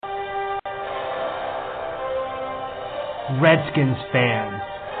Redskins fans,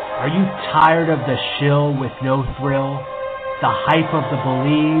 are you tired of the shill with no thrill? The hype of the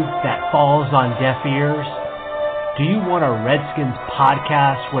believe that falls on deaf ears? Do you want a Redskins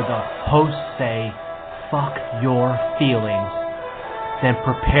podcast where the hosts say, fuck your feelings? Then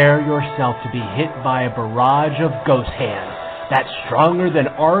prepare yourself to be hit by a barrage of ghost hands that's stronger than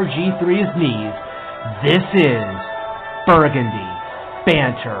RG3's knees. This is Burgundy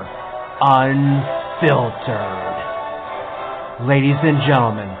Banter Unfiltered. Ladies and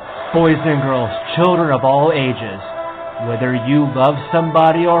gentlemen, boys and girls, children of all ages, whether you love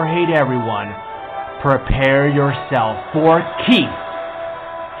somebody or hate everyone, prepare yourself for Keith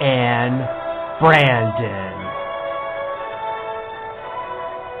and Brandon.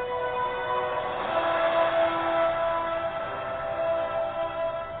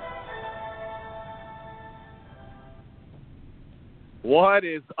 What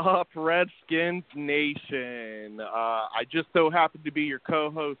is up, Redskins Nation? I just so happen to be your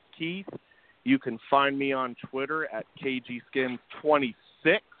co-host, Keith. You can find me on Twitter at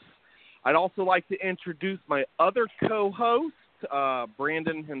KGSkins26. I'd also like to introduce my other co-host,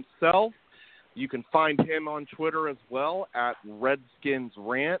 Brandon himself. You can find him on Twitter as well at Redskins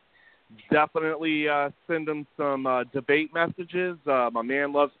Rant. Definitely send him some debate messages. My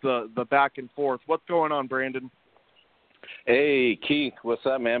man loves the back and forth. What's going on, Brandon? Hey, Keith, what's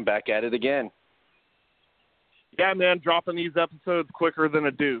up, man? Back at it again. Yeah, man, dropping these episodes quicker than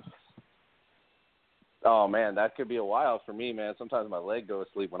a deuce. Oh, man, that could be a while for me, man. Sometimes my leg goes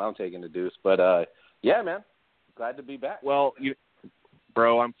to sleep when I'm taking the deuce. But, yeah, man, glad to be back. Well,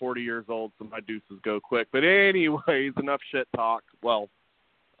 bro, I'm 40 years old, so my deuces go quick. But anyways, enough shit talk. Well,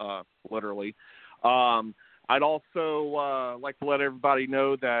 literally. I'd also like to let everybody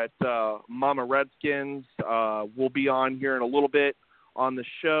know that Mama Redskins will be on here in a little bit on the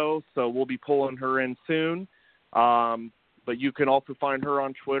show, so we'll be pulling her in soon. But you can also find her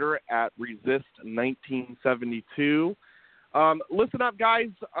on Twitter at Resist1972. Listen up,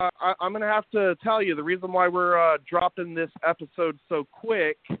 guys. I'm going to have to tell you the reason why we're dropping this episode so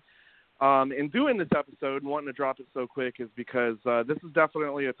quick and doing this episode and wanting to drop it so quick is because this is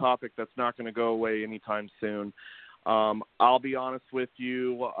definitely a topic that's not going to go away anytime soon. I'll be honest with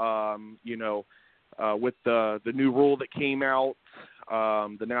you, with the new rule that came out,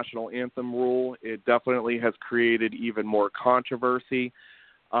 the National Anthem rule, it definitely has created even more controversy.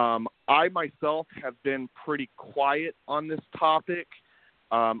 I myself have been pretty quiet on this topic.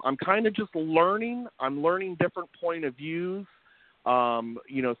 I'm kind of just learning. I'm learning different point of views.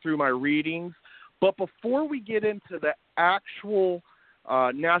 Through my readings. But before we get into the actual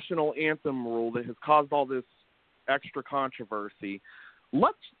National Anthem rule that has caused all this extra controversy,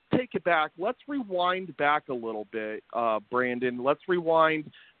 let's take it back. Let's rewind back a little bit, Brandon. Let's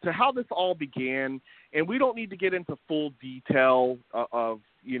rewind to how this all began. And we don't need to get into full detail of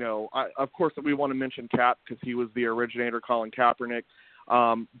course, we want to mention Cap because he was the originator, Colin Kaepernick.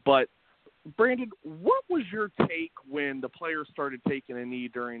 But Brandon, what was your take when the players started taking a knee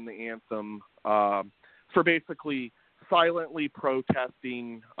during the anthem for basically silently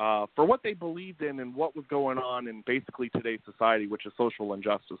protesting for what they believed in and what was going on in basically today's society, which is social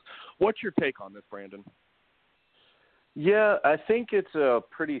injustice? What's your take on this, Brandon? Yeah, I think it's a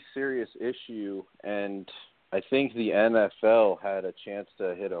pretty serious issue, and I think the NFL had a chance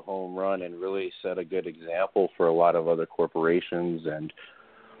to hit a home run and really set a good example for a lot of other corporations and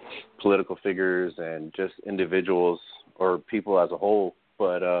political figures and just individuals or people as a whole.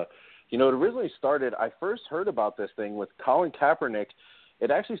 But, it originally started, I first heard about this thing with Colin Kaepernick.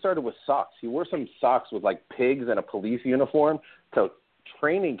 It actually started with socks. He wore some socks with like pigs and a police uniform to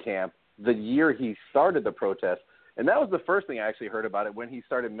training camp the year he started the protest. And that was the first thing I actually heard about it when he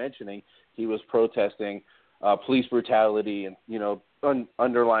started mentioning he was protesting police brutality and,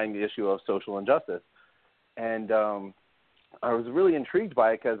 underlying the issue of social injustice. And, I was really intrigued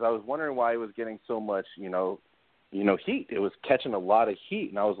by it because I was wondering why it was getting so much, heat. It was catching a lot of heat.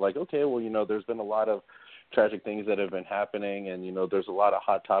 And I was like, okay, well, there's been a lot of tragic things that have been happening. And, there's a lot of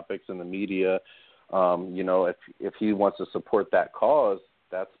hot topics in the media. If he wants to support that cause,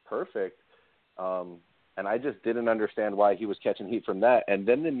 that's perfect. And I just didn't understand why he was catching heat from that. And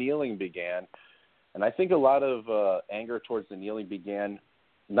then the kneeling began. And I think a lot of anger towards the kneeling began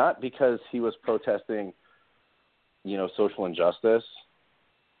not because he was protesting social injustice,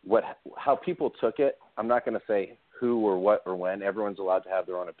 how people took it. I'm not going to say who or what or when. Everyone's allowed to have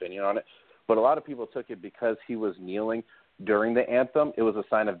their own opinion on it. But a lot of people took it because he was kneeling during the anthem. It was a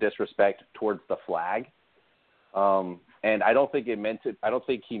sign of disrespect towards the flag. And I don't think he meant it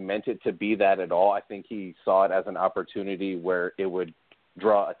to be that at all. I think he saw it as an opportunity where it would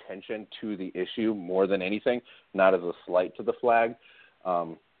draw attention to the issue more than anything, not as a slight to the flag.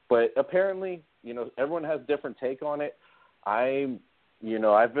 But apparently, everyone has a different take on it. I've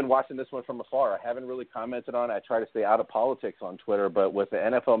been watching this one from afar. I haven't really commented on it. I try to stay out of politics on Twitter, but with the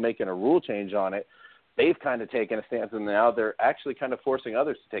NFL making a rule change on it, they've kind of taken a stance, and now they're actually kind of forcing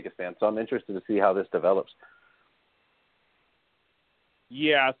others to take a stance. So I'm interested to see how this develops.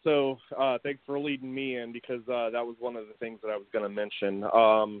 Yeah, so thanks for leading me in, because that was one of the things that I was going to mention.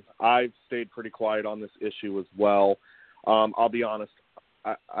 I've stayed pretty quiet on this issue as well. I'll be honest,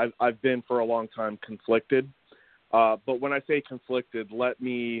 I've been for a long time conflicted. But when I say conflicted, let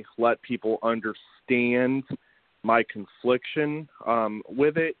people understand my confliction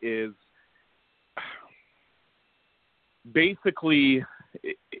with it is basically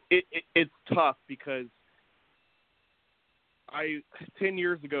it's tough because 10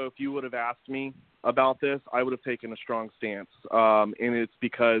 years ago, if you would have asked me about this, I would have taken a strong stance. And it's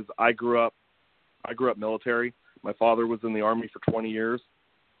because I grew up military. My father was in the Army for 20 years,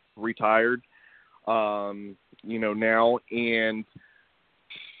 retired, now. And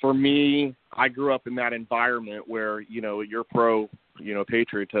for me, I grew up in that environment where, you're pro,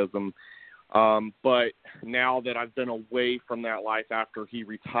 patriotism. But now that I've been away from that life after he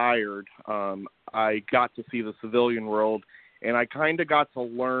retired, I got to see the civilian world, and I kind of got to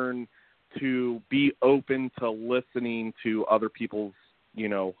learn to be open to listening to other people's,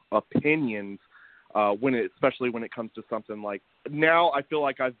 opinions, especially when it comes to something like now. I feel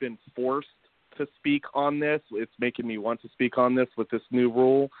like I've been forced to speak on this. It's making me want to speak on this with this new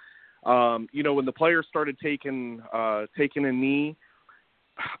rule. When the players started taking a knee,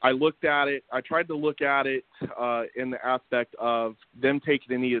 I looked at it. I tried to look at it in the aspect of them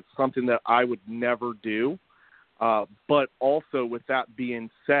taking a knee. It's something that I would never do. But also, with that being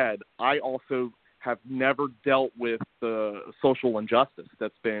said, I also have never dealt with the social injustice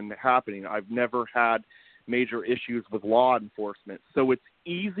that's been happening. I've never had major issues with law enforcement. So it's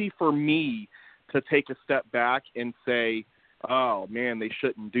easy for me to take a step back and say, oh, man, they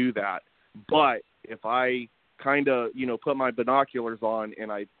shouldn't do that. But if I kind of, put my binoculars on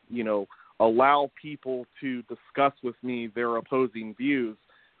and I, allow people to discuss with me their opposing views,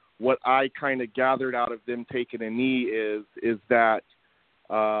 what I kind of gathered out of them taking a knee is that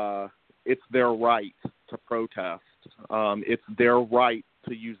it's their right to protest. It's their right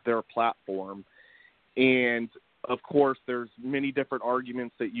to use their platform. And, of course, there's many different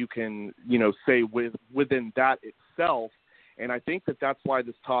arguments that you can, say within that itself. And I think that that's why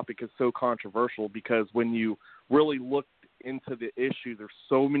this topic is so controversial, because when you really look into the issue, there's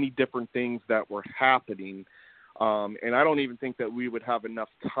so many different things that were happening. And I don't even think that we would have enough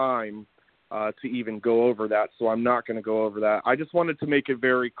time to even go over that. So I'm not going to go over that. I just wanted to make it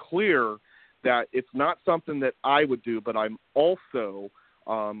very clear that it's not something that I would do, but I'm also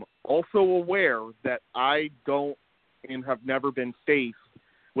aware that I don't and have never been faced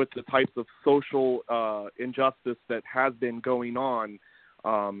with the types of social injustice that has been going on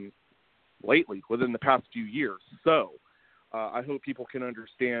lately within the past few years. So I hope people can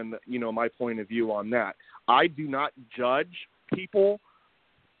understand, my point of view on that. I do not judge people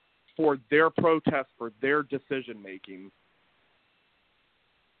for their protest, for their decision-making.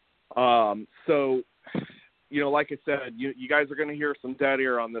 So, like I said, you guys are going to hear some dead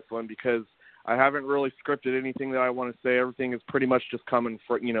air on this one, because I haven't really scripted anything that I want to say. Everything is pretty much just coming,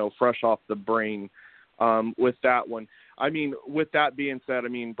 fresh off the brain with that one. I mean, with that being said,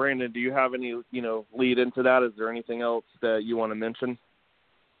 Brandon, do you have any, lead into that? Is there anything else that you want to mention?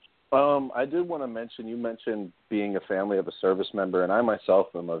 I did want to mention, you mentioned being a family of a service member, and I myself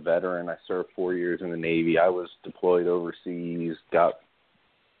am a veteran. I served 4 years in the Navy. I was deployed overseas, got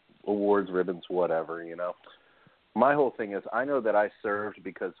awards, ribbons, whatever, My whole thing is, I know that I served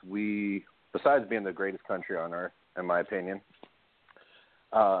because we, besides being the greatest country on earth, in my opinion,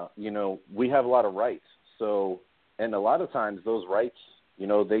 we have a lot of rights. So, and a lot of times those rights,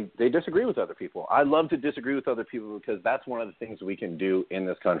 they disagree with other people. I love to disagree with other people, because that's one of the things we can do in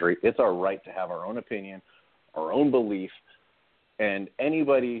this country. It's our right to have our own opinion, our own belief, and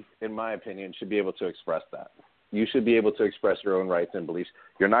anybody, in my opinion, should be able to express that. You should be able to express your own rights and beliefs.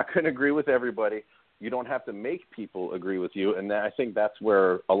 You're not going to agree with everybody. You don't have to make people agree with you, and I think that's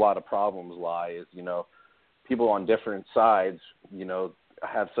where a lot of problems lie is, people on different sides,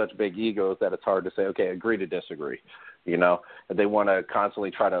 have such big egos that it's hard to say, okay, agree to disagree, They want to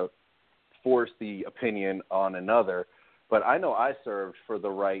constantly try to force the opinion on another. But I know I served for the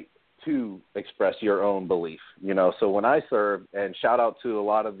right to express your own belief, So when I served, and shout out to a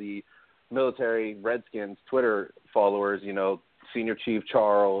lot of the military Redskins Twitter followers, Senior Chief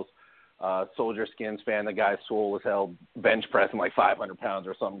Charles, Soldier Skins fan, the guy swole as hell, bench pressing like 500 pounds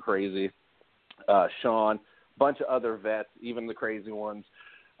or something crazy. Sean, bunch of other vets, even the crazy ones.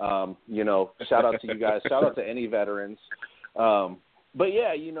 Shout out to you guys. Shout out to any veterans. But,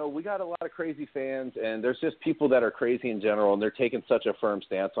 yeah, we got a lot of crazy fans, and there's just people that are crazy in general, and they're taking such a firm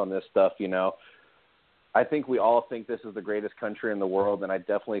stance on this stuff, I think we all think this is the greatest country in the world, and I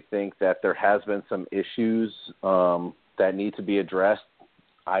definitely think that there has been some issues that need to be addressed.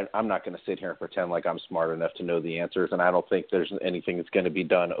 I'm not going to sit here and pretend like I'm smart enough to know the answers, and I don't think there's anything that's going to be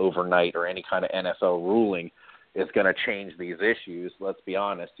done overnight or any kind of NFL ruling is going to change these issues. Let's be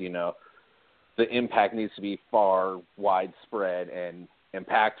honest, the impact needs to be far widespread and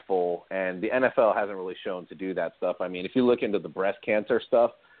impactful, and the NFL hasn't really shown to do that stuff. I mean, if you look into the breast cancer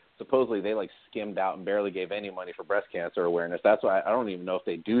stuff, supposedly they skimmed out and barely gave any money for breast cancer awareness. That's why I don't even know if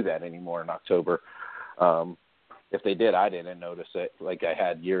they do that anymore in October. If they did, I didn't notice it like I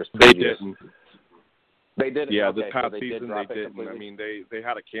had years previous. They didn't. Yeah, okay, this past so season they didn't. Completely. I mean, they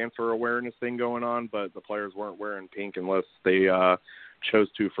had a cancer awareness thing going on, but the players weren't wearing pink unless they chose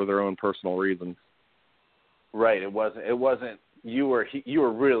to for their own personal reasons. Right. It wasn't. You were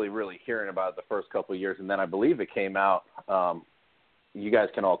really, really hearing about it the first couple of years, and then I believe it came out. You guys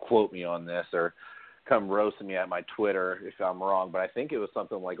can all quote me on this or come roast me at my Twitter if I'm wrong, but I think it was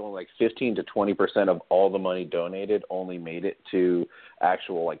something like only 15 to 20% of all the money donated only made it to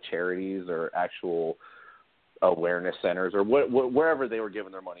actual charities or actual awareness centers or wherever they were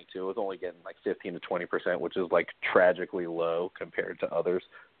giving their money to. It was only getting 15 to 20%, which is tragically low compared to others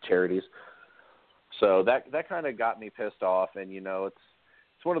charities. So that kind of got me pissed off, and it's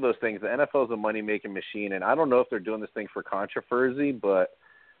one of those things. The NFL is a money-making machine, and I don't know if they're doing this thing for controversy, but,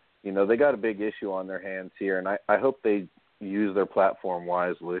 they got a big issue on their hands here, and I hope they use their platform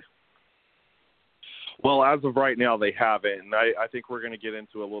wisely. Well, as of right now, they haven't, and I think we're going to get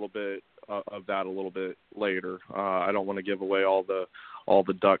into a little bit of that a little bit later. I don't want to give away all the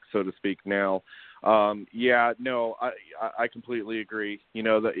ducks, so to speak, now. I completely agree.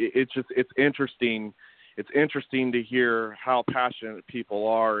 It's interesting. It's interesting to hear how passionate people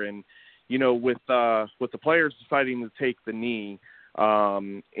are, and with the players deciding to take the knee,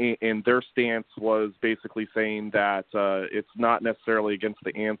 and their stance was basically saying that it's not necessarily against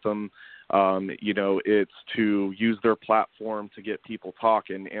the anthem. It's to use their platform to get people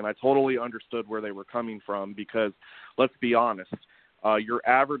talking, and I totally understood where they were coming from because, let's be honest, your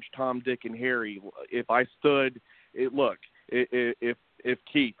average Tom, Dick, and Harry. If I stood, if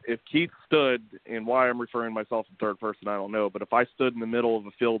Keith stood, and why I'm referring to myself in third person, I don't know, but if I stood in the middle of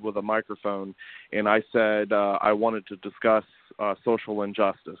a field with a microphone and I said I wanted to discuss social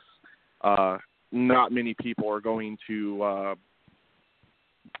injustice, not many people are going to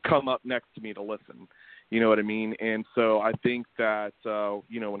come up next to me to listen. You know what I mean? And so I think that,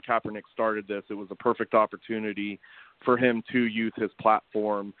 when Kaepernick started this, it was a perfect opportunity for him to use his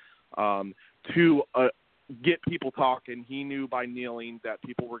platform to get people talking. He knew by kneeling that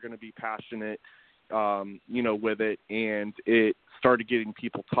people were going to be passionate, with it, and it started getting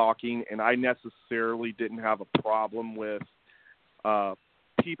people talking. And I necessarily didn't have a problem with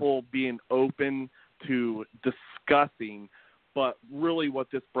people being open to discussing. But really what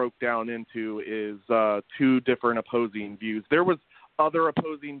this broke down into is two different opposing views. There was other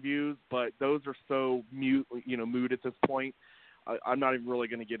opposing views, but those are so moot at this point. I'm not even really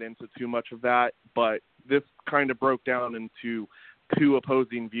going to get into too much of that, but this kind of broke down into two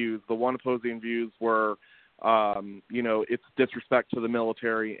opposing views. The one opposing views were, it's disrespect to the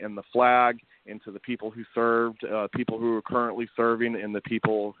military and the flag and to the people who served, people who are currently serving, and the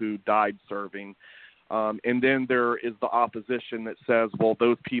people who died serving. And then there is the opposition that says, well,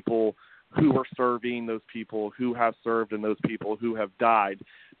 those people who are serving, those people who have served, and those people who have died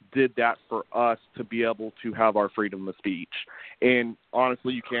did that for us to be able to have our freedom of speech. And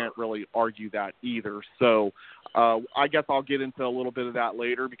honestly, you can't really argue that either. So I guess I'll get into a little bit of that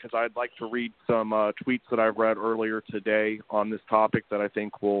later because I'd like to read some tweets that I've read earlier today on this topic that I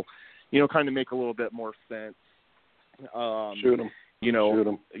think will, kind of make a little bit more sense. Shoot them. Shoot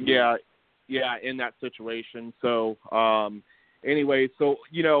them. Yeah, in that situation. So, anyway,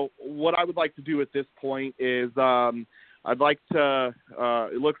 what I would like to do at this point is I'd like to,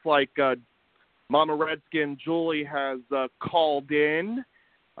 it looks like Mama Redskin Julie has called in.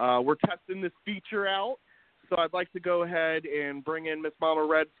 We're testing this feature out. So I'd like to go ahead and bring in Miss Mama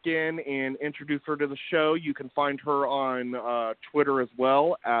Redskin and introduce her to the show. You can find her on Twitter as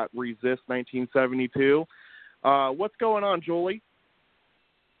well at Resist1972. What's going on, Julie?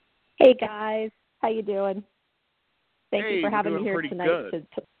 Hey guys, how you doing? Thank you for having me here pretty tonight good.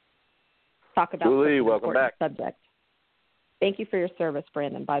 to talk about Julie, such an welcome important back. subject. Thank you for your service,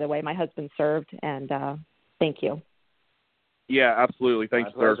 Brandon. By the way, my husband served, and thank you. Yeah, absolutely. Thank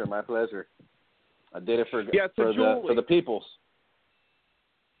you, sir. My pleasure. I did it for the peoples.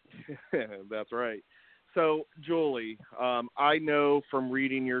 That's right. So, Julie, I know from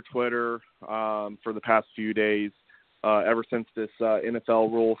reading your Twitter for the past few days, ever since this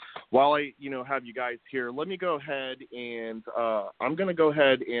NFL rule, while I, have you guys here, let me go ahead and I'm going to go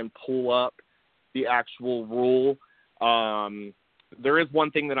ahead and pull up the actual rule. There is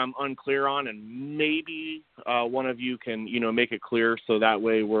one thing that I'm unclear on, and maybe one of you can, make it clear so that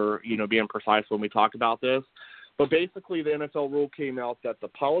way we're, being precise when we talk about this. But basically, the NFL rule came out that the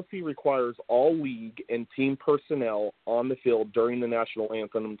policy requires all league and team personnel on the field during the national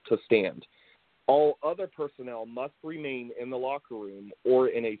anthem to stand. All other personnel must remain in the locker room or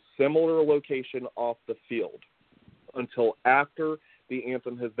in a similar location off the field until after the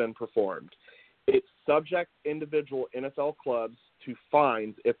anthem has been performed. It subjects individual NFL clubs to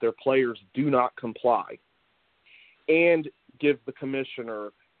fines if their players do not comply, and gives the commissioner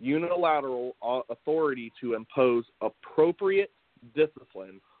unilateral authority to impose appropriate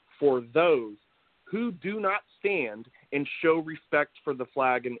discipline for those who do not stand and show respect for the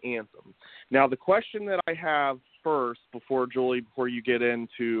flag and anthem. Now, the question that I have first, before you get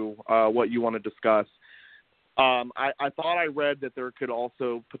into what you want to discuss, I thought I read that there could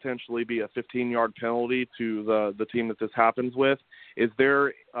also potentially be a 15-yard penalty to the team that this happens with. Is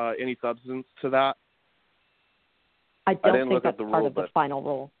there any substance to that? I don't think that's part of the final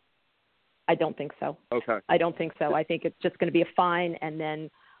rule. I don't think so. Okay. I don't think so. I think it's just going to be a fine, and then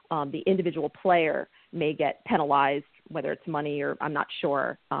the individual player may get penalized, whether it's money or I'm not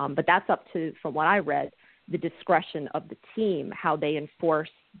sure. But that's up to, from what I read, the discretion of the team, how they enforce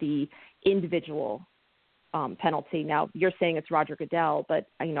the individual penalty. Now, you're saying it's Roger Goodell, but,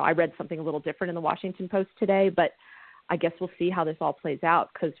 I read something a little different in the Washington Post today, but I guess we'll see how this all plays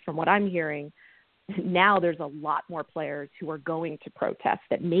out, because from what I'm hearing, now there's a lot more players who are going to protest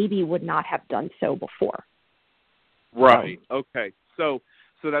that maybe would not have done so before. Right. Okay. So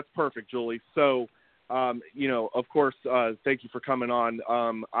that's perfect, Julie. So, of course, thank you for coming on.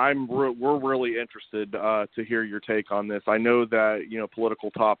 We're really interested to hear your take on this. I know that,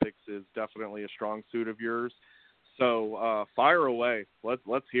 political topics is definitely a strong suit of yours. So fire away.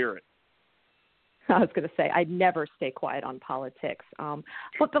 Let's hear it. I was going to say, I'd never stay quiet on politics.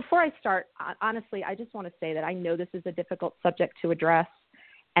 But before I start, honestly, I just want to say that I know this is a difficult subject to address,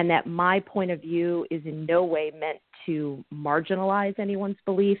 and that my point of view is in no way meant to marginalize anyone's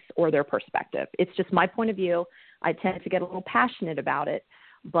beliefs or their perspective. It's just my point of view. I tend to get a little passionate about it,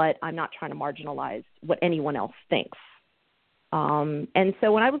 but I'm not trying to marginalize what anyone else thinks. And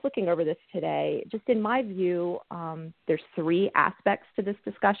so when I was looking over this today, just in my view, there's three aspects to this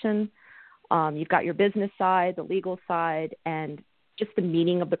discussion. You've got your business side, the legal side, and just the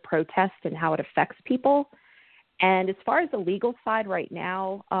meaning of the protest and how it affects people. And as far as the legal side right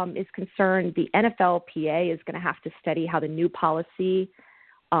now is concerned, the NFLPA is going to have to study how the new policy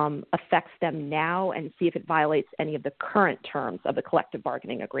affects them now and see if it violates any of the current terms of the collective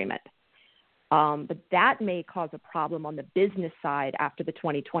bargaining agreement. But that may cause a problem on the business side after the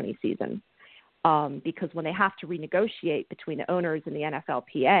 2020 season. Because when they have to renegotiate between the owners and the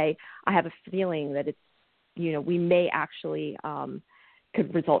NFLPA, I have a feeling that it's, we may actually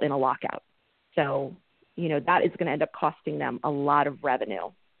could result in a lockout. So, that is going to end up costing them a lot of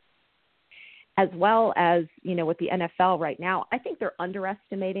revenue. As well as, with the NFL right now, I think they're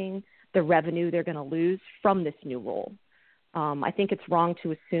underestimating the revenue they're going to lose from this new rule. I think it's wrong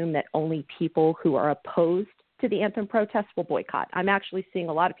to assume that only people who are opposed to the anthem protests will boycott. I'm actually seeing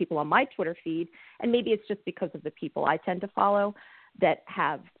a lot of people on my Twitter feed, and maybe it's just because of the people I tend to follow, that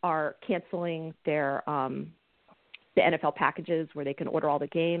are canceling their the NFL packages where they can order all the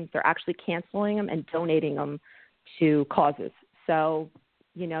games. They're actually canceling them and donating them to causes. So,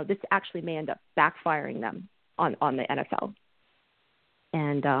 this actually may end up backfiring them on the NFL.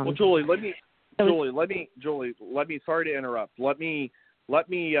 And well, Julie, let me sorry to interrupt. Let me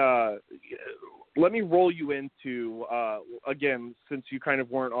roll you into, again, since you kind of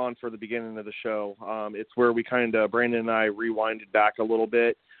weren't on for the beginning of the show, it's where we Brandon and I rewinded back a little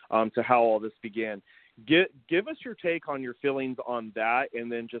bit to how all this began. Give us your take on your feelings on that,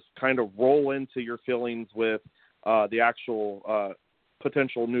 and then just kind of roll into your feelings with the actual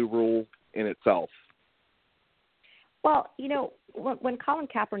potential new rule in itself. Well, when Colin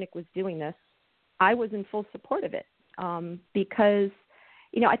Kaepernick was doing this, I was in full support of it because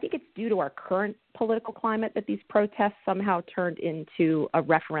I think it's due to our current political climate that these protests somehow turned into a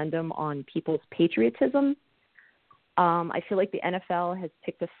referendum on people's patriotism. I feel like the NFL has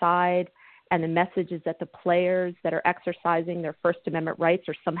picked a side, and the message is that the players that are exercising their First Amendment rights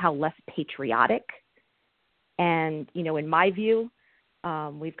are somehow less patriotic. And, in my view,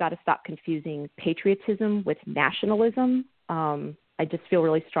 we've got to stop confusing patriotism with nationalism. I just feel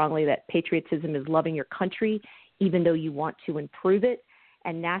really strongly that patriotism is loving your country, even though you want to improve it.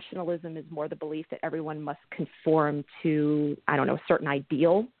 And nationalism is more the belief that everyone must conform to, a certain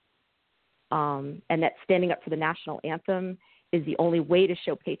ideal. And that standing up for the national anthem is the only way to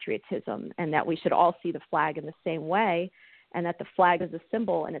show patriotism, and that we should all see the flag in the same way, and that the flag is a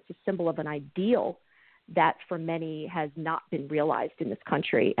symbol, and it's a symbol of an ideal that for many has not been realized in this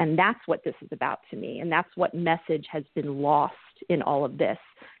country. And that's what this is about to me, and that's what message has been lost in all of this.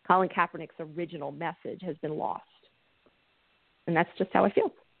 Colin Kaepernick's original message has been lost. And that's just how I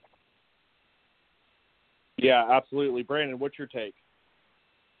feel. Yeah, absolutely. Brandon, what's your take?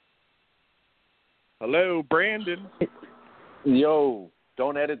 Hello, Brandon. Yo,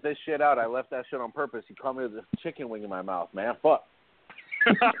 don't edit this shit out. I left that shit on purpose. You caught me with a chicken wing in my mouth, man. Fuck.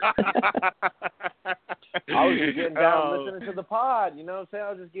 I was just getting down listening to the pod. You know what I'm saying?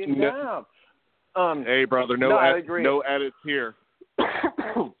 I was just getting down. Hey, brother, no edits here.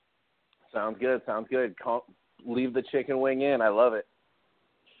 Sounds good. Leave the chicken wing in. I love it.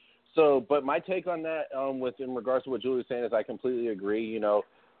 So, but my take on that in regards to what Julie was saying is I completely agree.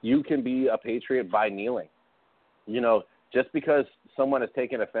 You can be a patriot by kneeling. Just because someone has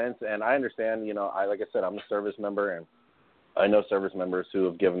taken offense, and I understand, like I said, I'm a service member, and I know service members who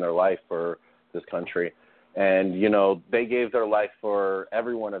have given their life for this country. And, they gave their life for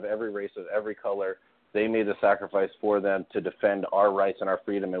everyone of every race, of every color. They made the sacrifice for them to defend our rights and our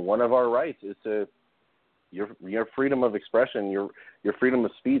freedom. And one of our rights is to your freedom of expression, your freedom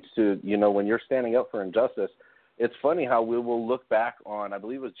of speech to, when you're standing up for injustice. It's funny how we will look back on, I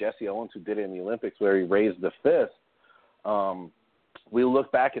believe it was Jesse Owens who did it in the Olympics where he raised the fist. We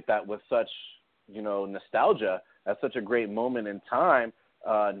look back at that with such, nostalgia at such a great moment in time.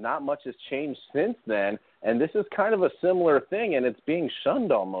 Not much has changed since then. And this is kind of a similar thing, and it's being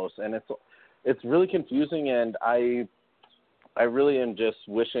shunned almost. And it's really confusing. And I really am just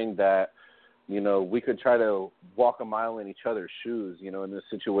wishing that, we could try to walk a mile in each other's shoes, in this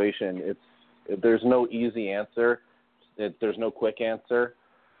situation. There's no easy answer. There's no quick answer.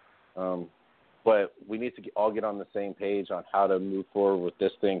 But we need to all get on the same page on how to move forward with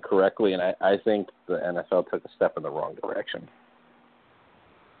this thing correctly. And I think the NFL took a step in the wrong direction.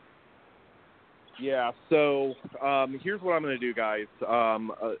 Yeah, so here's what I'm going to do, guys.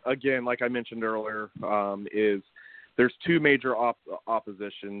 Again, like I mentioned earlier, is there's two major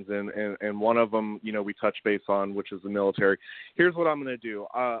oppositions, and one of them, we touch base on, which is the military. Here's what I'm going to do.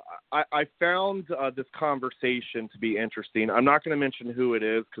 I found this conversation to be interesting. I'm not going to mention who it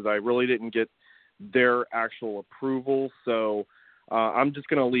is because I really didn't get their actual approval, so I'm just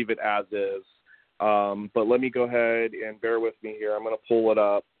going to leave it as is. But let me go ahead and bear with me here. I'm going to pull it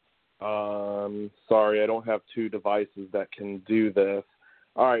up. Sorry, I don't have two devices that can do this.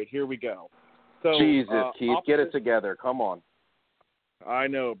 All right, here we go. So, Jesus, Keith, get it together. Come on. I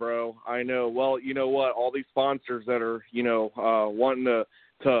know, bro. I know. Well, you know what? All these sponsors that are, wanting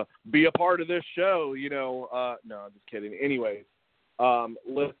to be a part of this show, no, I'm just kidding. Anyways,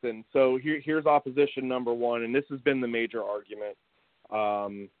 listen, so here's opposition number one, and this has been the major argument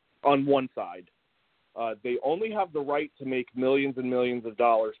on one side. They only have the right to make millions and millions of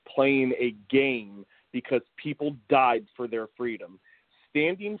dollars playing a game because people died for their freedom.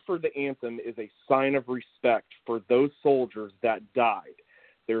 Standing for the anthem is a sign of respect for those soldiers that died.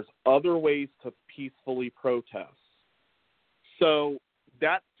 There's other ways to peacefully protest. So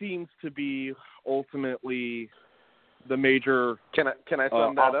that seems to be ultimately the major Can I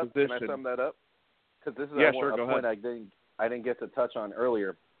sum that opposition. up? Can I sum that up? Because this is a point I didn't get to touch on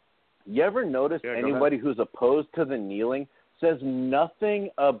earlier. You ever notice anybody who's opposed to the kneeling says nothing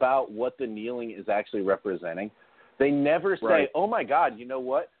about what the kneeling is actually representing? They never say, oh, my God, you know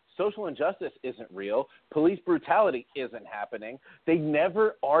what? Social injustice isn't real. Police brutality isn't happening. They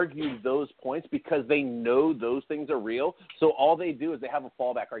never argue those points because they know those things are real. So all they do is they have a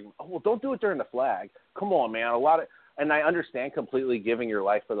fallback argument. Oh, well, don't do it during the flag. Come on, man. And I understand completely giving your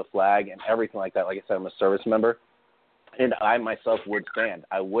life for the flag and everything like that. Like I said, I'm a service member. And I myself would stand.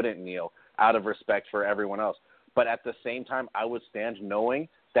 I wouldn't kneel out of respect for everyone else. But at the same time, I would stand knowing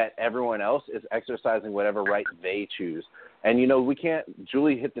that everyone else is exercising whatever right they choose. And, we can't –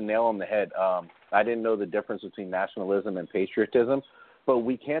 Julie hit the nail on the head. I didn't know the difference between nationalism and patriotism. But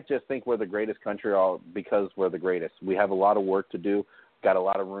we can't just think we're the greatest country all because we're the greatest. We have a lot of work to do, got a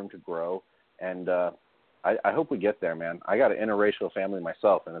lot of room to grow. And I hope we get there, man. I got an interracial family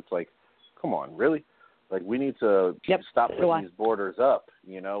myself, and it's like, come on, really? Like, we need to stop putting these borders up,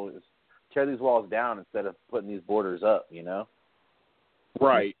 tear these walls down instead of putting these borders up, you know?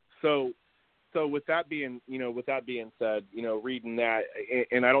 Right. So with that being said, reading that,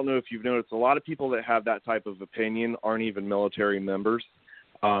 and I don't know if you've noticed, a lot of people that have that type of opinion aren't even military members,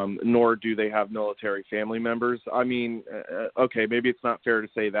 nor do they have military family members. I mean, okay, maybe it's not fair to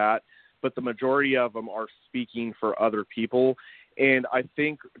say that, but the majority of them are speaking for other people. And I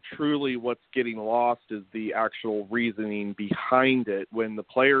think truly what's getting lost is the actual reasoning behind it, when the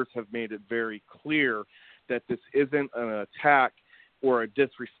players have made it very clear that this isn't an attack or a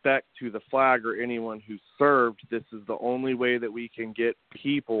disrespect to the flag or anyone who served. This is the only way that we can get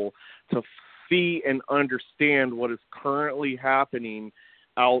people to see and understand what is currently happening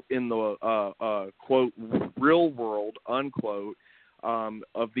out in the, quote, real world, unquote,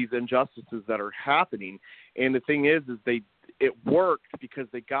 of these injustices that are happening. And the thing is it worked because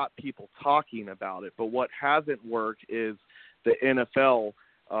they got people talking about it. But what hasn't worked is the NFL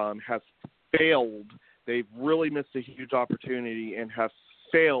has failed. They've really missed a huge opportunity and have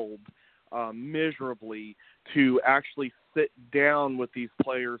failed miserably to actually sit down with these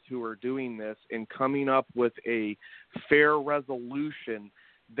players who are doing this and coming up with a fair resolution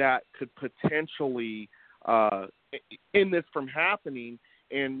that could potentially end this from happening.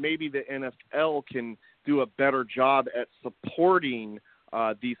 And maybe the NFL can do a better job at supporting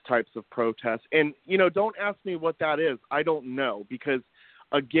these types of protests. And, don't ask me what that is. I don't know, because,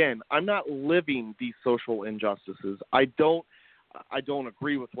 again, I'm not living these social injustices. I don't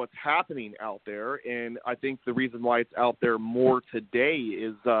agree with what's happening out there, and I think the reason why it's out there more today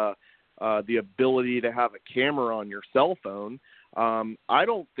is the ability to have a camera on your cell phone. I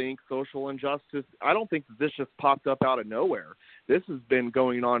don't think social injustice, I don't think this just popped up out of nowhere. This has been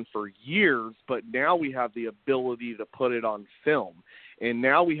going on for years, but now we have the ability to put it on film. And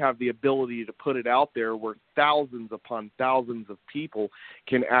now we have the ability to put it out there where thousands upon thousands of people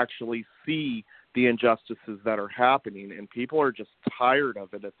can actually see the injustices that are happening. And people are just tired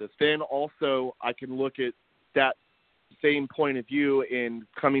of it at this. Then also I can look at that same point of view in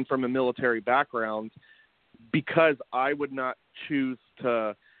coming from a military background, because I would not choose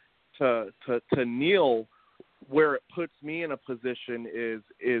to kneel. Where it puts me in a position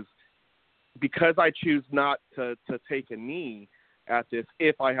is because I choose not to take a knee at this.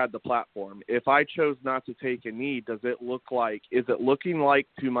 If I had the platform, if I chose not to take a knee, is it looking like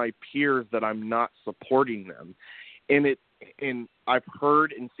to my peers that I'm not supporting them? And I've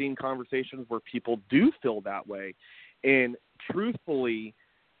heard and seen conversations where people do feel that way. And truthfully,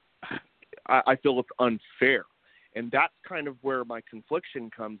 I feel it's unfair. And that's kind of where my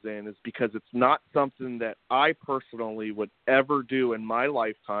confliction comes in, is because it's not something that I personally would ever do in my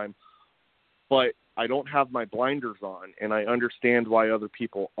lifetime, but I don't have my blinders on, and I understand why other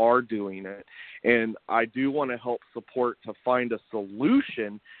people are doing it. And I do want to help support to find a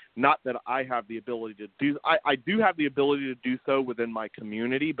solution, not that I have the ability to do. I do have the ability to do so within my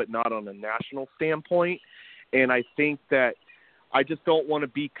community, but not on a national standpoint. And I think that I just don't want to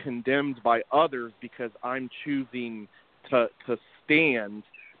be condemned by others because I'm choosing to stand,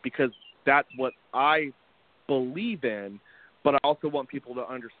 because that's what I believe in. But I also want people to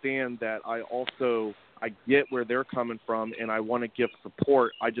understand that I get where they're coming from, and I want to give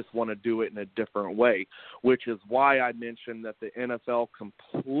support. I just want to do it in a different way, which is why I mentioned that the NFL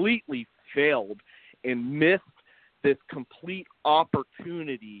completely failed and missed this complete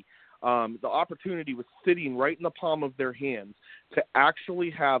opportunity. The opportunity was sitting right in the palm of their hands to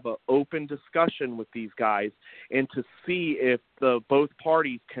actually have an open discussion with these guys and to see if both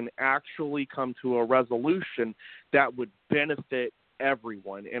parties can actually come to a resolution that would benefit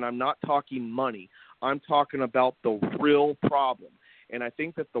everyone. And I'm not talking money. I'm talking about the real problem. And I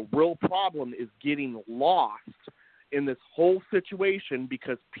think that the real problem is getting lost in this whole situation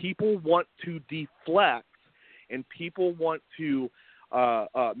because people want to deflect and people want to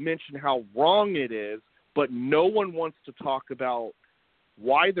mention how wrong it is, but no one wants to talk about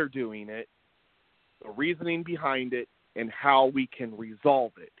why they're doing it, the reasoning behind it, and how we can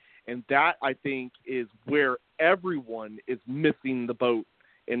resolve it. And that, I think, is where everyone is missing the boat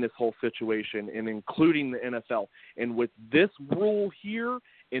in this whole situation, and including the NFL. And with this rule here,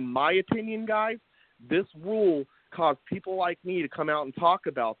 in my opinion, guys, this rule caused people like me to come out and talk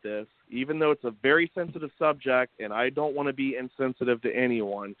about this, even though it's a very sensitive subject, and I don't want to be insensitive to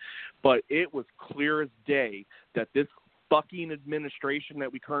anyone, but it was clear as day that this fucking administration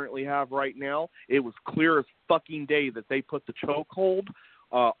that we currently have right now, it was clear as fucking day that they put the chokehold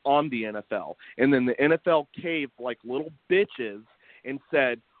on the NFL. And then the NFL caved like little bitches and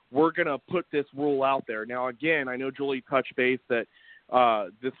said, we're going to put this rule out there. Now, again, I know Julie touched base that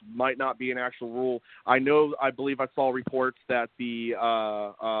this might not be an actual rule. I believe I saw reports that the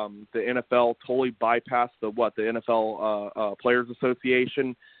NFL totally bypassed the NFL Players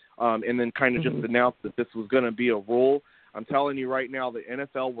Association, and then kind of just announced that this was going to be a rule. I'm telling you right now, the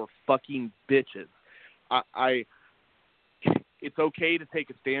NFL were fucking bitches. It's okay to take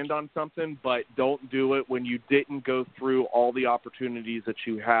a stand on something, but don't do it when you didn't go through all the opportunities that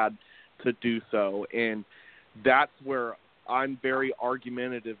you had to do so. And that's where I'm very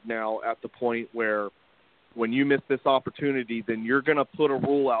argumentative now, at the point where when you miss this opportunity, then you're going to put a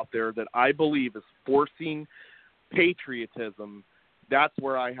rule out there that I believe is forcing patriotism. That's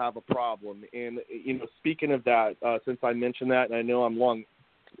where I have a problem. And, speaking of that, since I mentioned that, and I know I'm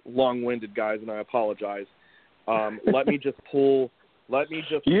long-winded, guys, and I apologize. Let me just pull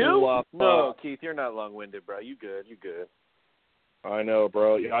up. No, Keith, you're not long-winded, bro. You good. I know,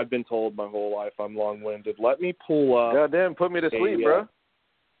 bro. I've been told my whole life I'm long-winded. Let me pull up. Goddamn, put me to sleep, bro.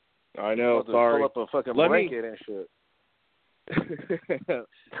 I know, sorry. Pull up a fucking blanket and shit.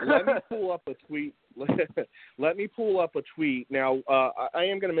 Let me pull up a tweet. Let me pull up a tweet. Now, I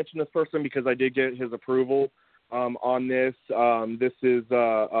am going to mention this person because I did get his approval on this. This is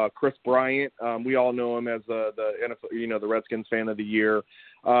Chris Bryant. We all know him as the NFL, the Redskins fan of the year.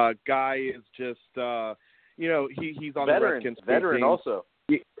 Guy is just, he's on the Redskins veteran team. Also.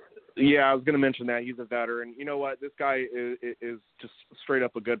 Yeah, I was going to mention that. He's a veteran. You know what? This guy is just straight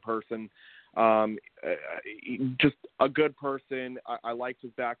up a good person. Just a good person. I liked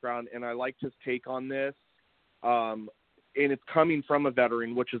his background, and I liked his take on this. And it's coming from a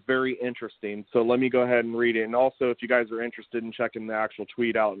veteran, which is very interesting. So let me go ahead and read it. And also, if you guys are interested in checking the actual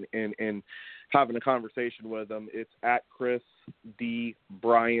tweet out and having a conversation with him, it's at Chris D.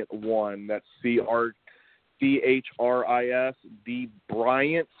 Bryant 1. That's CHRIS D.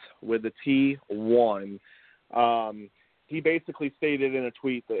 Bryant with a T 1. He basically stated in a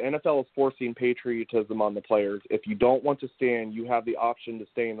tweet, the NFL is forcing patriotism on the players. If you don't want to stand, you have the option to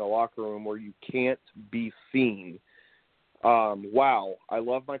stay in the locker room where you can't be seen. Wow, I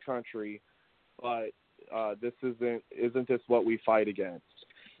love my country, but this isn't this what we fight against?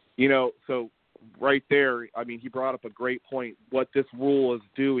 So right there, I mean, he brought up a great point. What this rule is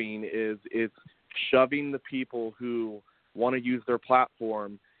doing is it's shoving the people who want to use their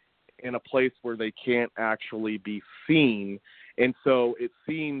platform in a place where they can't actually be seen. And so it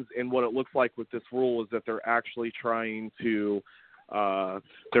seems, and what it looks like with this rule is that they're actually trying to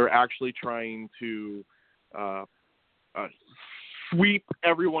sweep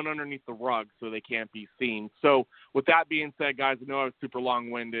everyone underneath the rug so they can't be seen. So with that being said, guys, I know I was super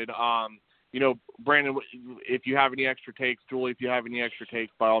long-winded. Brandon, if you have any extra takes, Julie, if you have any extra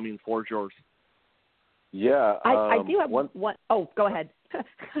takes, by all means, floor is yours. Yeah. I do have one. Oh, go ahead.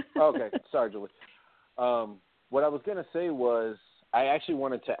 Okay. Sorry, Julie. What I was going to say was I actually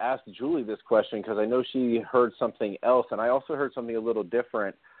wanted to ask Julie this question because I know she heard something else, and I also heard something a little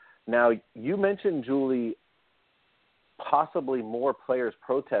different. Now, you mentioned, Julie, possibly more players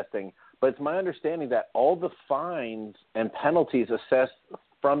protesting, but it's my understanding that all the fines and penalties assessed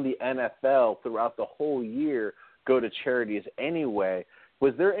from the NFL throughout the whole year go to charities anyway.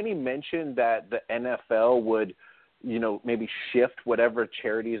 Was there any mention that the NFL would, maybe shift whatever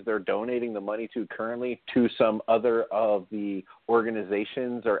charities they're donating the money to currently to some other of the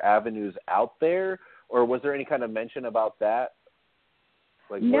organizations or avenues out there? Or was there any kind of mention about that?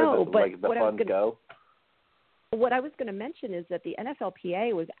 No, where the funds go? What I was going to mention is that the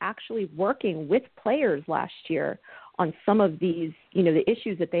NFLPA was actually working with players last year on some of these, the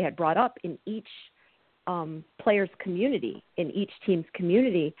issues that they had brought up in each player's community, in each team's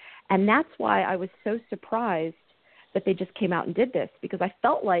community. And that's why I was so surprised that they just came out and did this, because I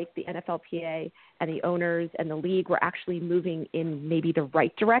felt like the NFLPA and the owners and the league were actually moving in maybe the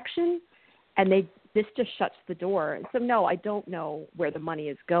right direction, and this just shuts the door. And so, no, I don't know where the money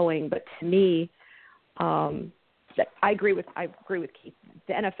is going, but to me, I agree with Keith.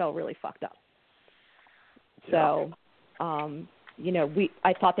 The NFL really fucked up. So,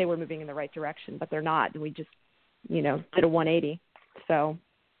 I thought they were moving in the right direction, but they're not. And we just, did a 180. So.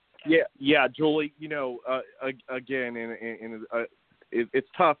 Yeah, Julie. Again, and it's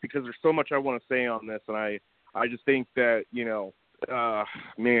tough because there's so much I want to say on this, and I just think that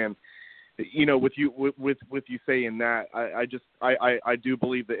man. With you saying that, I do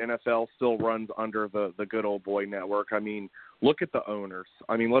believe the NFL still runs under the good old boy network. I mean, look at the owners.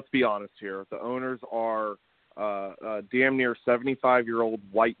 I mean, let's be honest here. The owners are damn near 75-year-old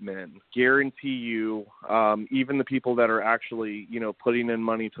white men. Guarantee you, even the people that are actually, putting in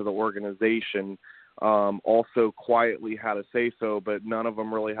money to the organization, also quietly had a say so, but none of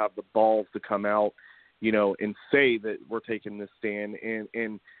them really have the balls to come out and say that we're taking this stand.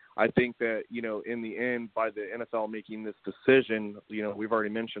 And I think that, in the end, by the NFL making this decision, we've already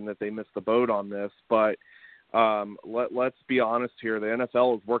mentioned that they missed the boat on this, but let's be honest here. The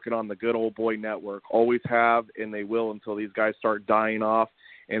NFL is working on the good old boy network, always have, and they will until these guys start dying off.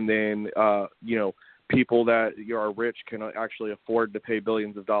 And then, people that are rich can actually afford to pay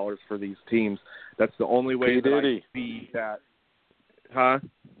billions of dollars for these teams. That's the only way that I see that. Huh?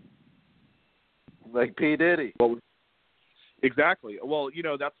 Like P. Diddy. Well, exactly. Well,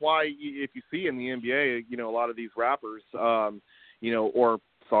 that's why if you see in the NBA, a lot of these rappers,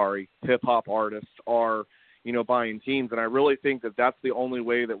 hip-hop artists are, buying teams. And I really think that that's the only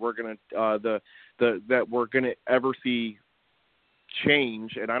way that we're going to, that we're going to ever see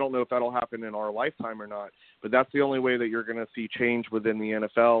change. And I don't know if that'll happen in our lifetime or not, but that's the only way that you're going to see change within the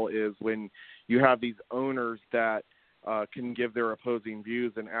NFL is when you have these owners that can give their opposing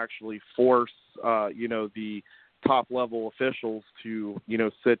views and actually force, the top level officials to,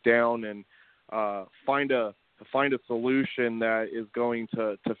 sit down and find a solution that is going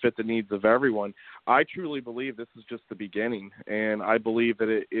to fit the needs of everyone. I truly believe this is just the beginning, and I believe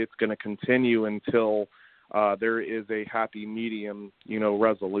that it's going to continue until there is a happy medium,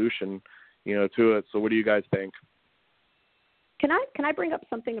 resolution, to it. So what do you guys think? Can I bring up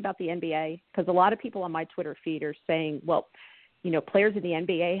something about the NBA? Because a lot of people on my Twitter feed are saying, well, players in the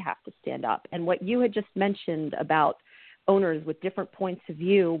NBA have to stand up. And what you had just mentioned about owners with different points of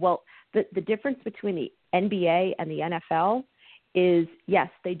view, well, the difference between the NBA and the NFL is, yes,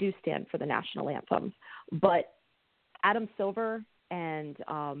 they do stand for the national anthem. But Adam Silver and,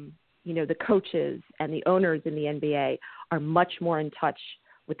 the coaches and the owners in the NBA are much more in touch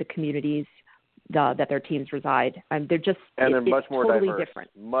with the communities that their teams reside. They're just they're much more totally diverse. Different.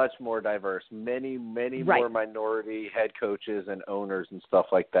 Much more diverse. Many right. more minority head coaches and owners and stuff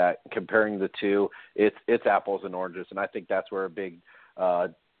like that. Comparing the two, it's apples and oranges, and I think that's where a big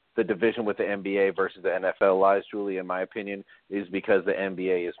the division with the NBA versus the NFL lies, Julie, in my opinion, is because the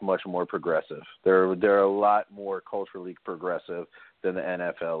NBA is much more progressive. They're a lot more culturally progressive than the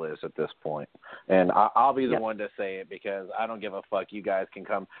NFL is at this point. And I'll be the one to say it because I don't give a fuck. You guys can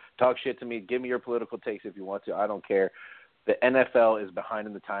come talk shit to me. Give me your political takes if you want to. I don't care. The NFL is behind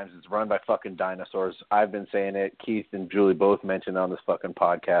in the times. It's run by fucking dinosaurs. I've been saying it. Keith and Julie both mentioned on this fucking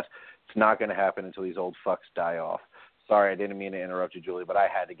podcast. It's not going to happen until these old fucks die off. Sorry, I didn't mean to interrupt you, Julie, but I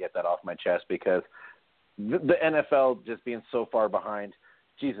had to get that off my chest because the NFL just being so far behind.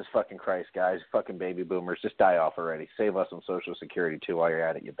 Jesus fucking Christ, guys. Fucking baby boomers. Just die off already. Save us on Social Security, too, while you're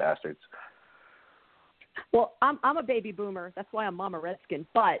at it, you bastards. Well, I'm a baby boomer. That's why I'm Mama Redskin.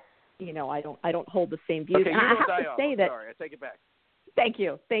 But, I don't hold the same views. Okay, and I have die to off. say that. Sorry, I take it back. Thank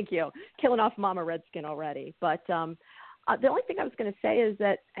you. Killing off Mama Redskin already. But the only thing I was going to say is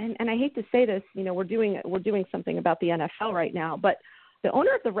that, and I hate to say this, we're doing something about the NFL right now, but the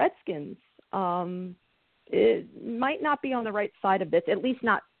owner of the Redskins it might not be on the right side of this, at least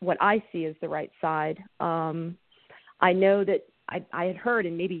not what I see as the right side. I know that I had heard,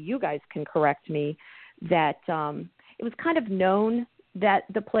 and maybe you guys can correct me, that it was kind of known that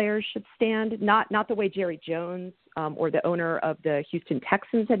the players should stand, not the way Jerry Jones or the owner of the Houston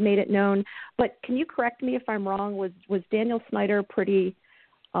Texans had made it known. But can you correct me if I'm wrong? Was Daniel Snyder pretty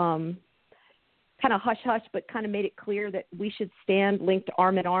kind of hush-hush, but kind of made it clear that we should stand linked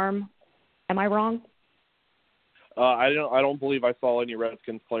arm in arm? Am I wrong? I don't believe I saw any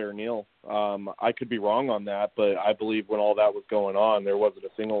Redskins player kneel. I could be wrong on that, but I believe when all that was going on, there wasn't a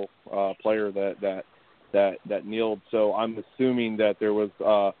single player that kneeled. So I'm assuming that there was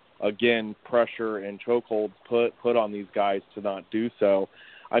again pressure and chokeholds put on these guys to not do so.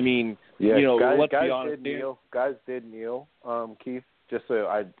 I mean, let's be honest. Guys did kneel, Keith. Just so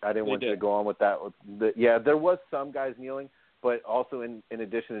I didn't want you to go on with that. There was some guys kneeling, but also in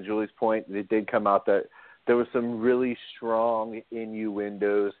addition to Julie's point, it did come out that there was some really strong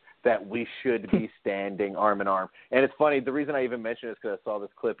innuendos that we should be standing arm in arm. And it's funny, the reason I even mentioned it is because I saw this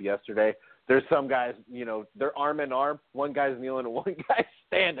clip yesterday. There's some guys, they're arm in arm. One guy's kneeling and one guy's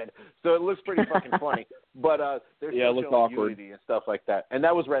standing. So it looks pretty fucking funny. But there's still showing unity and stuff like that. And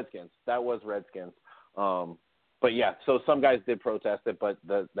that was Redskins. But yeah, so some guys did protest it, but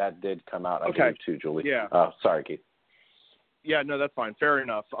that did come out, I believe, too, Julie. Yeah. Sorry, Keith. Yeah, no, that's fine. Fair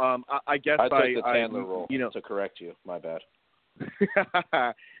enough. I guess I took the Chandler role to correct you. My bad.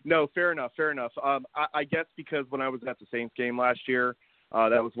 No, fair enough. I guess because when I was at the Saints game last year,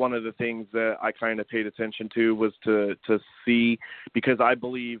 that was one of the things that I kind of paid attention to was to see, because I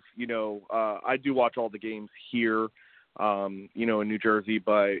believe, I do watch all the games here, in New Jersey,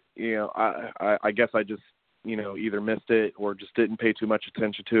 but, I guess I just either missed it or just didn't pay too much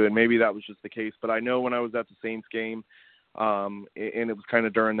attention to it. And maybe that was just the case. But I know when I was at the Saints game, and it was kind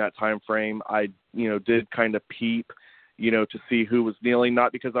of during that time frame, I, did kind of peep, to see who was kneeling,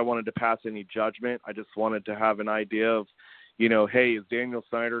 not because I wanted to pass any judgment. I just wanted to have an idea of, hey, is Daniel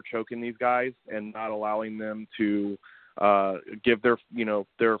Snyder choking these guys and not allowing them to give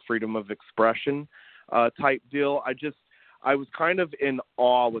their freedom of expression type deal. I was kind of in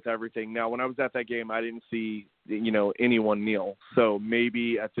awe with everything. Now, when I was at that game, I didn't see, anyone kneel. So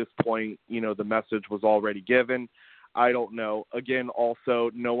maybe at this point, the message was already given. I don't know. Again, also,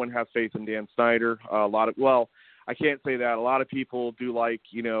 no one has faith in Dan Snyder. I can't say that. A lot of people do like,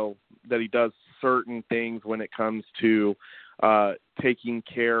 that he does certain things when it comes to taking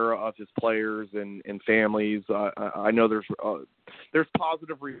care of his players and families. I know there's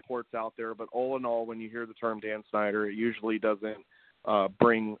positive reports out there, but all in all, when you hear the term Dan Snyder, it usually doesn't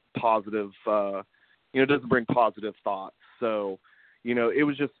bring positive, doesn't bring positive thoughts. So, it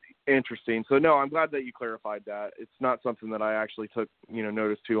was just interesting. So no, I'm glad that you clarified that. It's not something that I actually took,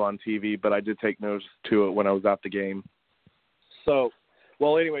 notice to on TV, but I did take notice to it when I was at the game. So,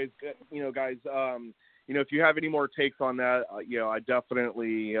 well, anyways, guys, if you have any more takes on that, I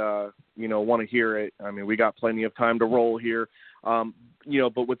definitely, want to hear it. I mean, we got plenty of time to roll here.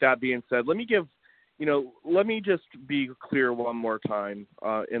 But with that being said, let me just be clear one more time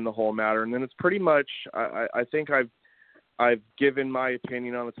in the whole matter. And then it's pretty much, I think I've given my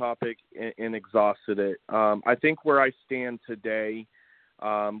opinion on the topic and exhausted it. I think where I stand today,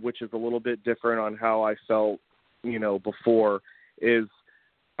 which is a little bit different on how I felt, before, is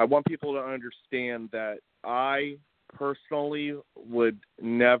I want people to understand that I personally would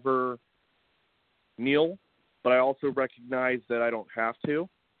never kneel, but I also recognize that I don't have to.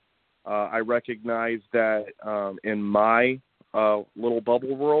 I recognize that in my little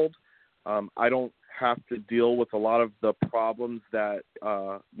bubble world, I don't have to deal with a lot of the problems that,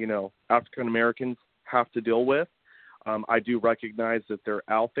 African Americans have to deal with. I do recognize that they're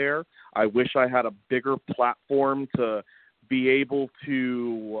out there. I wish I had a bigger platform to be able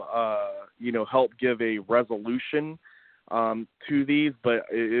to, help give a resolution to these, but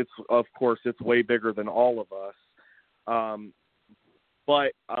it's way bigger than all of us.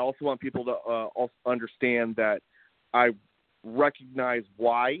 But I also want people to also understand that I recognize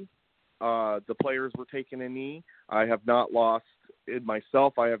why the players were taking a knee. I have not lost it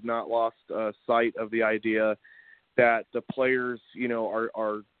myself. I have not lost sight of the idea that the players,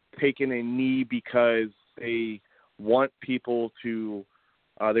 are taking a knee because they want people to,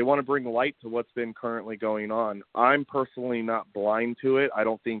 they want to bring light to what's been currently going on. I'm personally not blind to it. I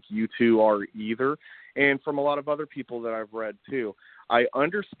don't think you two are either. And from a lot of other people that I've read too, I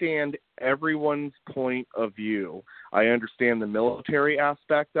understand everyone's point of view. I understand the military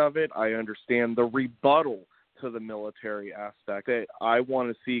aspect of it. I understand the rebuttal to the military aspect that I want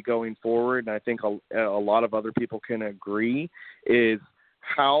to see going forward. And I think a lot of other people can agree is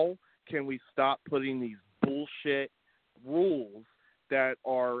how can we stop putting these bullshit rules that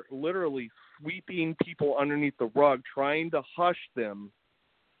are literally sweeping people underneath the rug, trying to hush them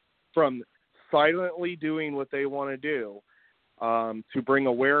from silently doing what they want to do, to bring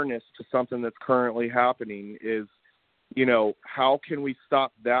awareness to something that's currently happening is, how can we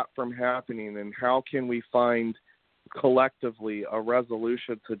stop that from happening, and how can we find collectively a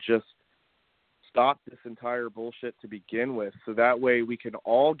resolution to just stop this entire bullshit to begin with, so that way we can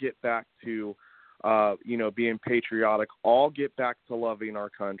all get back to being patriotic, all get back to loving our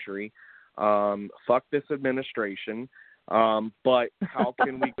country. Fuck this administration. But how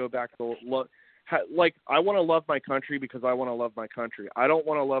can we go back to I want to love my country because I want to love my country. I don't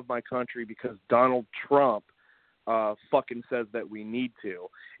want to love my country because Donald Trump fucking says that we need to.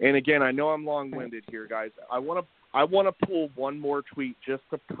 And again, I know I'm long-winded here, guys. I want to pull one more tweet just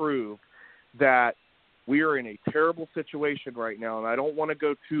to prove that we are in a terrible situation right now, and I don't want to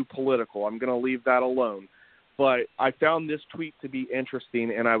go too political. I'm going to leave that alone. But I found this tweet to be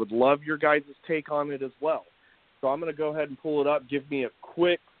interesting, and I would love your guys' take on it as well. So I'm going to go ahead and pull it up. Give me a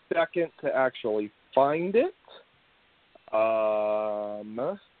quick second to actually find it.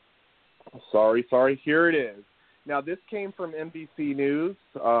 Sorry. Here it is. Now, this came from NBC News,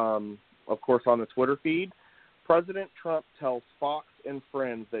 of course, on the Twitter feed. President Trump tells Fox and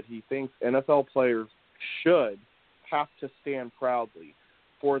Friends that he thinks NFL players should have to stand proudly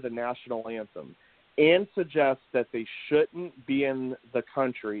for the national anthem and suggests that they shouldn't be in the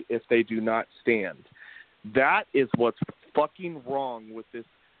country if they do not stand. That is what's fucking wrong with this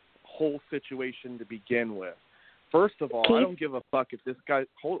whole situation to begin with. First of all, I don't give a fuck if this guy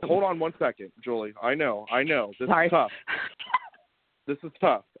 – hold on one second, Julie. I know. This is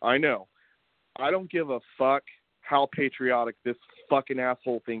tough. I know. I don't give a fuck how patriotic this fucking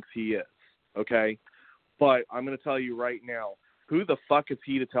asshole thinks he is, okay? But I'm going to tell you right now, who the fuck is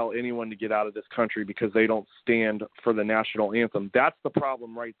he to tell anyone to get out of this country because they don't stand for the national anthem? That's the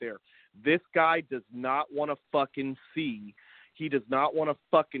problem right there. This guy does not want to fucking see. He does not want to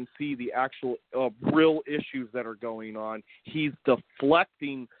fucking see the actual real issues that are going on. He's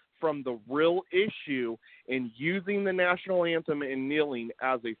deflecting from the real issue and using the national anthem and kneeling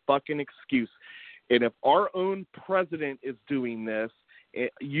as a fucking excuse. And if our own president is doing this,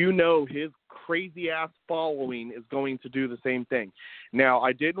 you know his crazy-ass following is going to do the same thing. Now,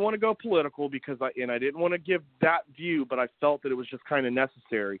 I didn't want to go political because I didn't want to give that view, but I felt that it was just kind of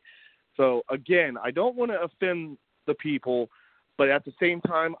necessary. So, again, I don't want to offend the people, but at the same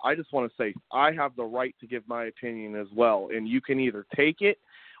time, I just want to say I have the right to give my opinion as well, and you can either take it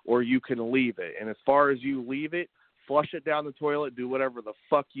or you can leave it. And as far as you leave it, flush it down the toilet, do whatever the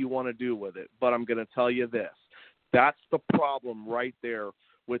fuck you want to do with it. But I'm going to tell you this. That's the problem right there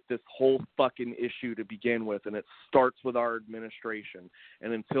with this whole fucking issue to begin with, and it starts with our administration.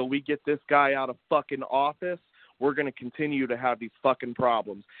 And until we get this guy out of fucking office, we're going to continue to have these fucking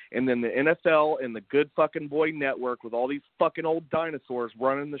problems. And then the NFL and the Good Fucking Boy Network with all these fucking old dinosaurs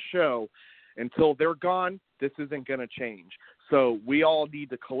running the show, until they're gone, this isn't going to change. So we all need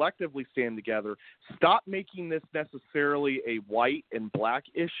to collectively stand together, stop making this necessarily a white and black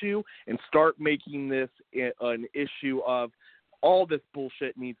issue, and start making this an issue of all this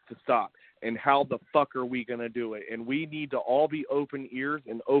bullshit needs to stop. And how the fuck are we going to do it? And we need to all be open ears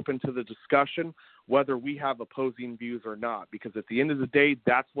and open to the discussion, whether we have opposing views or not. Because at the end of the day,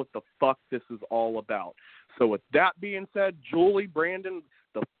 that's what the fuck this is all about. So with that being said, Julie, Brandon,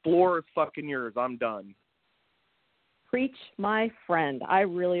 the floor is fucking yours. I'm done. Preach, my friend. I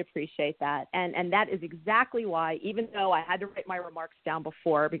really appreciate that. And that is exactly why, even though I had to write my remarks down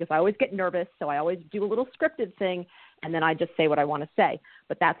before, because I always get nervous, so I always do a little scripted thing, and then I just say what I want to say.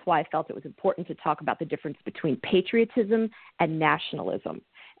 But that's why I felt it was important to talk about the difference between patriotism and nationalism.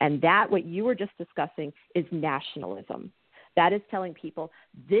 And that, what you were just discussing, is nationalism. That is telling people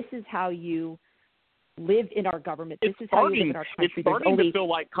this is how you live in our government. This is how you live in our country. It's starting to feel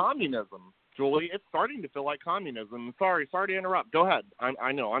like communism. Julie, it's starting to feel like communism. Sorry to interrupt. Go ahead.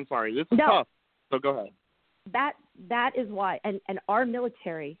 I know. I'm sorry. This is tough. So go ahead. That is why. And our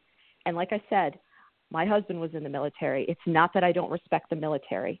military, and like I said, my husband was in the military. It's not that I don't respect the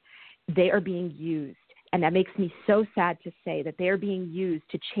military. They are being used. And that makes me so sad to say that they are being used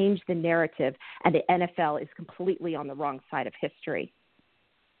to change the narrative, and the NFL is completely on the wrong side of history.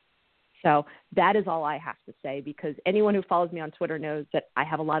 So that is all I have to say, because anyone who follows me on Twitter knows that I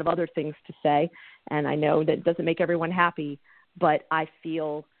have a lot of other things to say, and I know that it doesn't make everyone happy, but I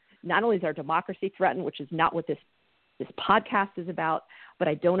feel not only is our democracy threatened, which is not what this podcast is about, but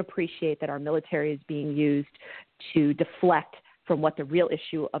I don't appreciate that our military is being used to deflect from what the real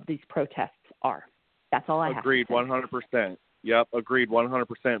issue of these protests are. That's all I have to say. Agreed 100%. Yep, agreed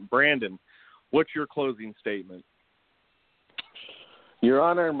 100%. Brandon, what's your closing statement? Your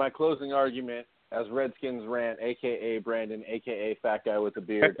Honor, my closing argument, as Redskins rant, a.k.a. Brandon, a.k.a. fat guy with a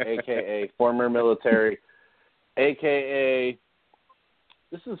beard, a.k.a. former military, a.k.a.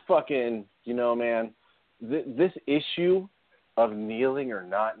 this is fucking, man, this issue of kneeling or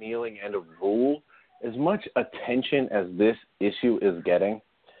not kneeling and a rule, as much attention as this issue is getting,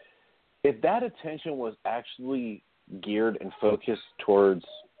 if that attention was actually geared and focused towards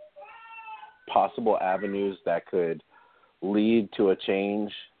possible avenues that could lead to a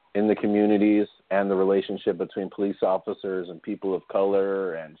change in the communities and the relationship between police officers and people of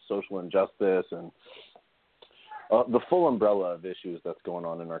color and social injustice and the full umbrella of issues that's going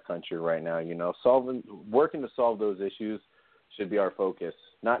on in our country right now, working to solve those issues should be our focus,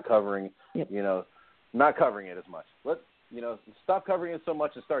 not covering, not covering it as much. Stop covering it so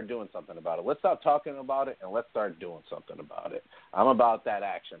much and start doing something about it. Let's stop talking about it and let's start doing something about it. I'm about that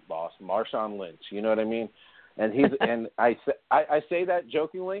action, boss. Marshawn Lynch, you know what I mean? And I say that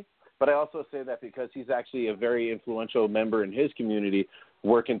jokingly, but I also say that because he's actually a very influential member in his community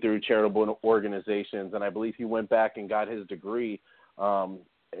working through charitable organizations. And I believe he went back and got his degree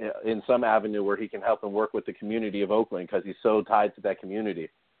in some avenue where he can help and work with the community of Oakland because he's so tied to that community.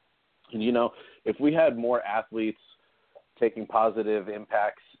 And, if we had more athletes taking positive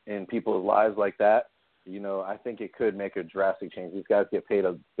impacts in people's lives like that, I think it could make a drastic change. These guys get paid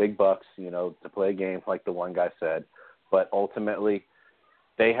a big bucks, to play a game like the one guy said. But ultimately,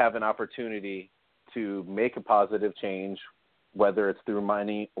 they have an opportunity to make a positive change, whether it's through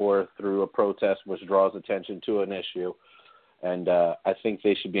money or through a protest which draws attention to an issue. And I think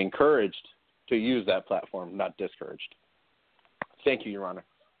they should be encouraged to use that platform, not discouraged. Thank you, Your Honor.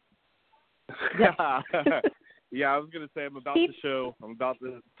 Yeah, I was gonna say I'm about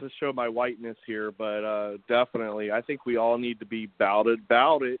to show my whiteness here, but definitely, I think we all need to be about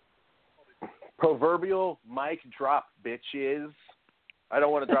it. Proverbial mic drop, bitches. I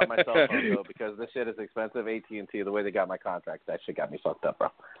don't want to drop my cell phone though because this shit is expensive. AT&T, the way they got my contract, that shit got me fucked up, bro.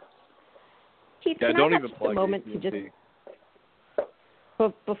 Keith, Yeah, can don't I have even just plug a moment AT&T. to just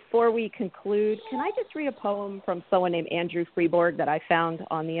before we conclude, can I just read a poem from someone named Andrew Freeborg that I found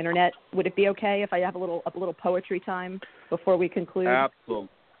on the internet? Would it be okay if I have a little poetry time before we conclude? Absolutely.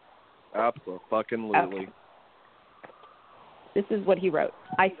 Okay. This is what he wrote.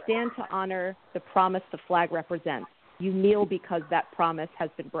 I stand to honor the promise the flag represents. You kneel because that promise has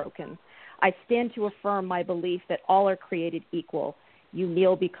been broken. I stand to affirm my belief that all are created equal. You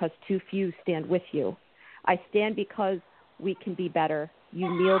kneel because too few stand with you. I stand because we can be better. You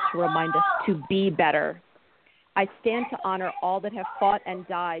kneel to remind us to be better. I stand to honor all that have fought and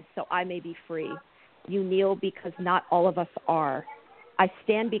died so I may be free. You kneel because not all of us are. I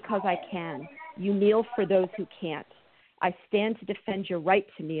stand because I can. You kneel for those who can't. I stand to defend your right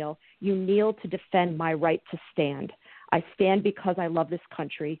to kneel. You kneel to defend my right to stand. I stand because I love this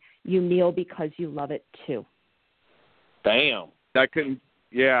country. You kneel because you love it too. Damn. That couldn't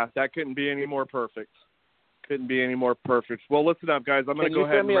be any more perfect. Couldn't be any more perfect. Well, listen up, guys. I'm going to go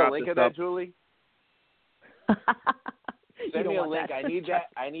ahead and wrap this up. Can you send me a link of that, Julie? Send me a link. That.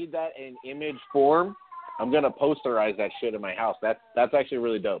 I need that in image form. I'm going to posterize that shit in my house. That's actually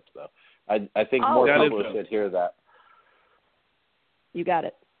really dope, though. I think more people should hear that. You got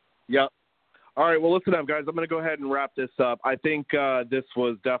it. Yep. All right. Well, listen up, guys. I'm going to go ahead and wrap this up. I think this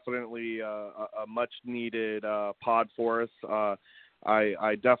was definitely a much-needed pod for us.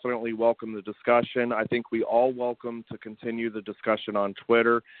 I definitely welcome the discussion. I think we all welcome to continue the discussion on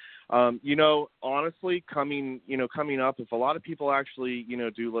Twitter. Honestly, coming up, if a lot of people actually,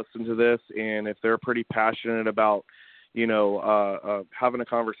 do listen to this, and if they're pretty passionate about, having a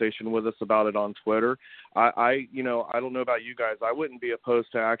conversation with us about it on Twitter, I don't know about you guys. I wouldn't be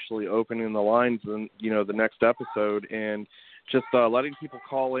opposed to actually opening the lines in, the next episode and just letting people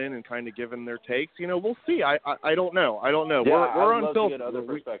call in and kind of giving their takes. We'll see. I don't know. Yeah, we're I'd love unfiltered. to get other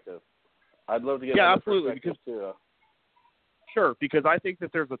perspective. I'd love to get other absolutely, perspective too. Sure, because I think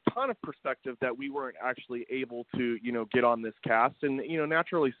that there's a ton of perspective that we weren't actually able to, get on this cast. And,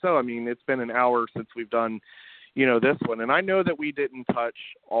 naturally so. I mean, it's been an hour since we've done, this one. And I know that we didn't touch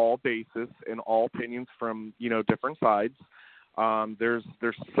all bases and all opinions from, different sides. There's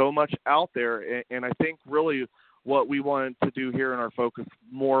so much out there. And I think really what we wanted to do here in our focus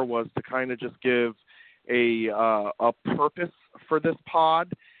more was to kind of just give a purpose for this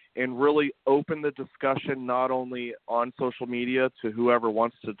pod and really open the discussion not only on social media to whoever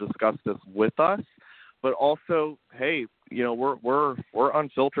wants to discuss this with us, but also, hey, we're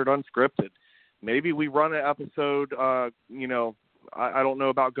unfiltered, unscripted. Maybe we run an episode, I don't know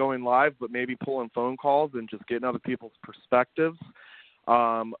about going live, but maybe pulling phone calls and just getting other people's perspectives.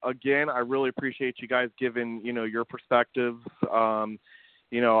 Again, I really appreciate you guys giving, your perspectives.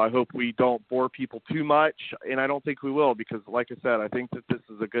 I hope we don't bore people too much, and I don't think we will because, like I said, I think that this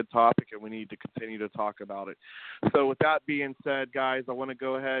is a good topic and we need to continue to talk about it. So with that being said, guys, I want to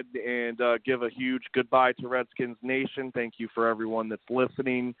go ahead and give a huge goodbye to Redskins Nation. Thank you for everyone that's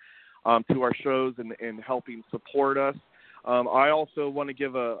listening to our shows and helping support us. I also want to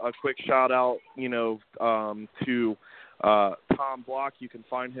give a quick shout-out, to Tom Block. You can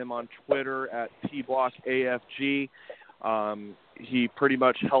find him on Twitter at TBlockAFG. He pretty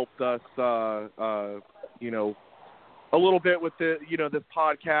much helped us, a little bit with the, this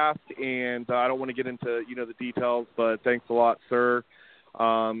podcast, and I don't want to get into, the details, but thanks a lot, sir.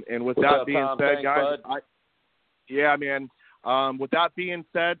 And with that being said, guys, with that being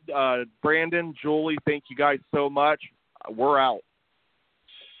said, Brandon, Julie, thank you guys so much. We're out.